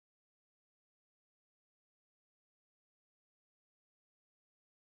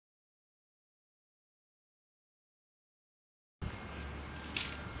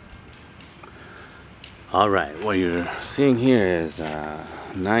Alright, what you're seeing here is a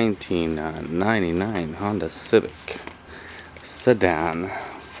 1999 Honda Civic sedan,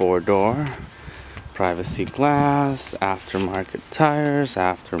 4-door, privacy glass, aftermarket tires,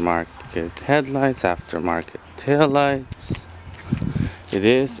 aftermarket headlights, aftermarket taillights. It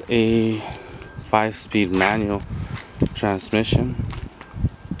is a 5-speed manual transmission.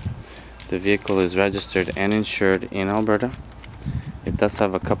 The vehicle is registered and insured in Alberta. It does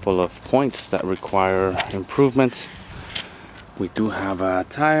have a couple of points that require improvement. We do have a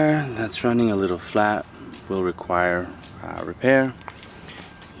tire that's running a little flat, will require repair.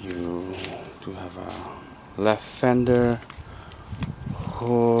 You do have a left fender,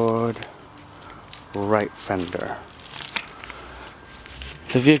 hood, right fender.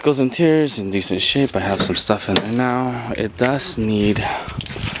 The vehicle's interior is in decent shape. I have some stuff in there now. It does need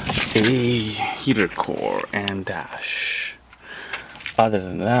a heater core and dash. Other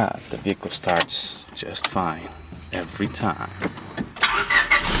than that, the vehicle starts just fine every time.